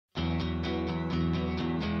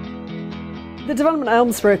The development at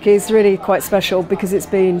Elmsbrook is really quite special because it's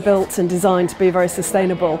been built and designed to be very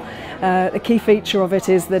sustainable. The key feature of it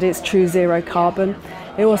is that it's true zero carbon.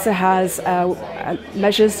 It also has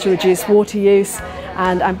measures to reduce water use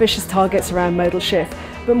and ambitious targets around modal shift.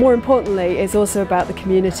 But more importantly, it's also about the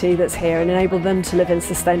community that's here and enable them to live in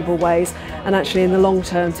sustainable ways and actually in the long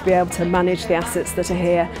term to be able to manage the assets that are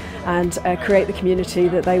here and create the community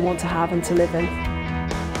that they want to have and to live in.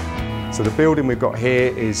 So the building we've got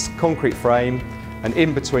here is concrete frame, and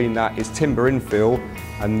in between that is timber infill,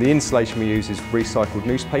 and the insulation we use is recycled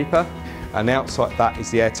newspaper, and outside that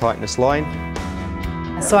is the air tightness line.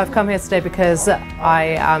 So I've come here today because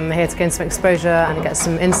I am here to gain some exposure and get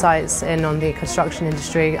some insights in on the construction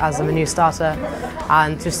industry as I'm a new starter,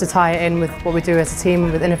 and just to tie it in with what we do as a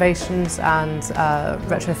team with innovations and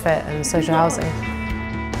retrofit and social housing.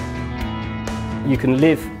 You can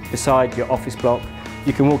live beside your office block,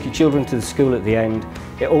 you can walk your children to the school at the end.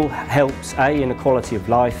 It all helps in the quality of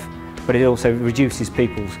life, but it also reduces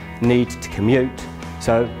people's need to commute.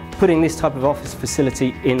 So putting this type of office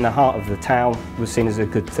facility in the heart of the town was seen as a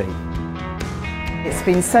good thing. It's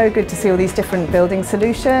been so good to see all these different building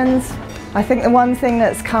solutions. I think the one thing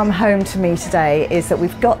that's come home to me today is that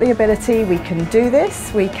we've got the ability, we can do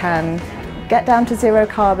this, we can get down to zero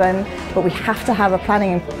carbon, but we have to have a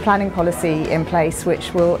planning policy in place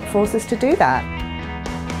which will force us to do that.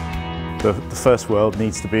 The first world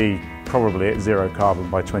needs to be probably at zero carbon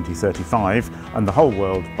by 2035 and the whole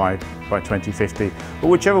world by 2050. But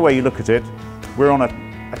whichever way you look at it, we're on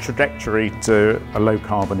a trajectory to a low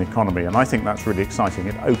carbon economy, and I think that's really exciting.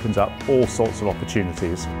 It opens up all sorts of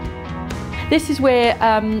opportunities. This is where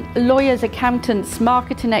lawyers, accountants,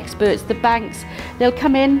 marketing experts, the banks, they'll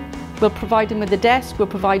come in, we'll provide them with a desk, we'll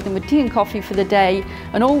provide them with tea and coffee for the day,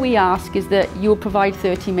 and all we ask is that you'll provide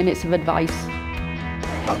 30 minutes of advice.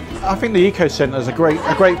 I think the Eco Centre is a great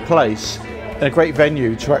place and a great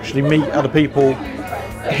venue to actually meet other people,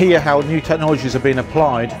 hear how new technologies are being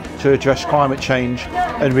applied to address climate change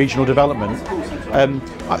and regional development.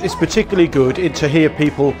 It's particularly good to hear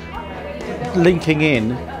people linking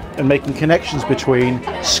in and making connections between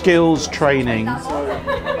skills training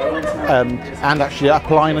and actually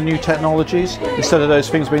applying the new technologies instead of those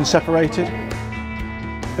things being separated.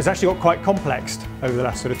 It's actually got quite complex over the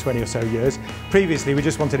last sort of 20 or so years. Previously we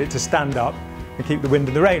just wanted it to stand up and keep the wind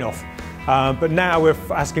and the rain off. But now we're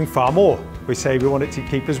asking far more. We say we want it to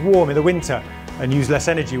keep us warm in the winter and use less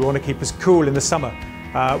energy. We want to keep us cool in the summer.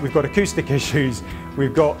 We've got acoustic issues,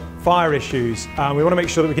 we've got fire issues. We want to make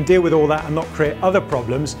sure that we can deal with all that and not create other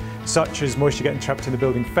problems such as moisture getting trapped in the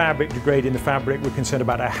building fabric, degrading the fabric. We're concerned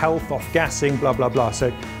about our health, off-gassing, blah, blah, blah. So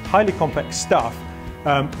highly complex stuff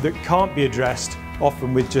that can't be addressed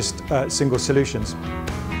often with just single solutions.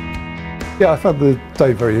 Yeah, I found the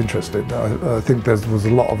day very interesting. I think there was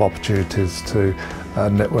a lot of opportunities to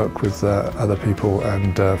network with other people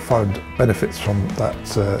and find benefits from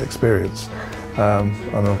that experience.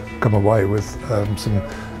 And I'll come away with some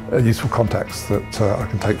useful contacts that I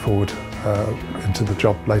can take forward into the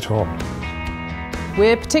job later on.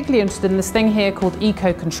 We're particularly interested in this thing here called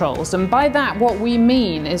eco-controls, and by that what we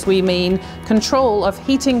mean is control of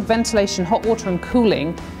heating, ventilation, hot water and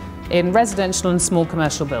cooling in residential and small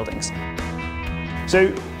commercial buildings.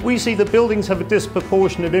 So we see that buildings have a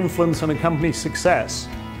disproportionate influence on a company's success,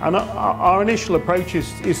 and our initial approach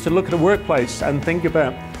is to look at a workplace and think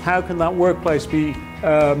about how can that workplace be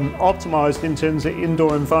optimised in terms of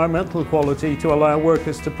indoor environmental quality to allow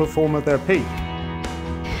workers to perform at their peak.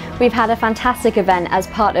 We've had a fantastic event as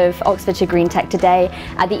part of Oxfordshire Greentech today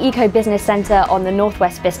at the Eco Business Centre on the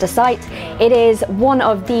Northwest Bicester site. It is one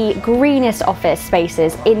of the greenest office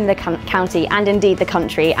spaces in the county and indeed the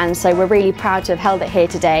country, and so we're really proud to have held it here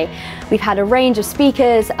today. We've had a range of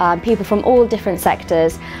speakers, people from all different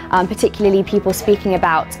sectors, particularly people speaking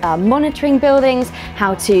about monitoring buildings,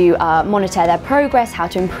 how to monitor their progress, how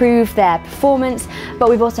to improve their performance, but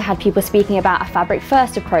we've also had people speaking about a fabric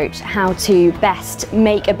first approach, how to best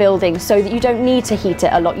make a building so that you don't need to heat it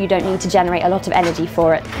a lot, you don't need to generate a lot of energy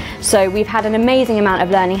for it. So we've had an amazing amount of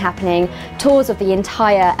learning happening, tours of the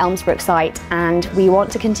entire Elmsbrook site, and we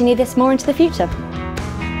want to continue this more into the future.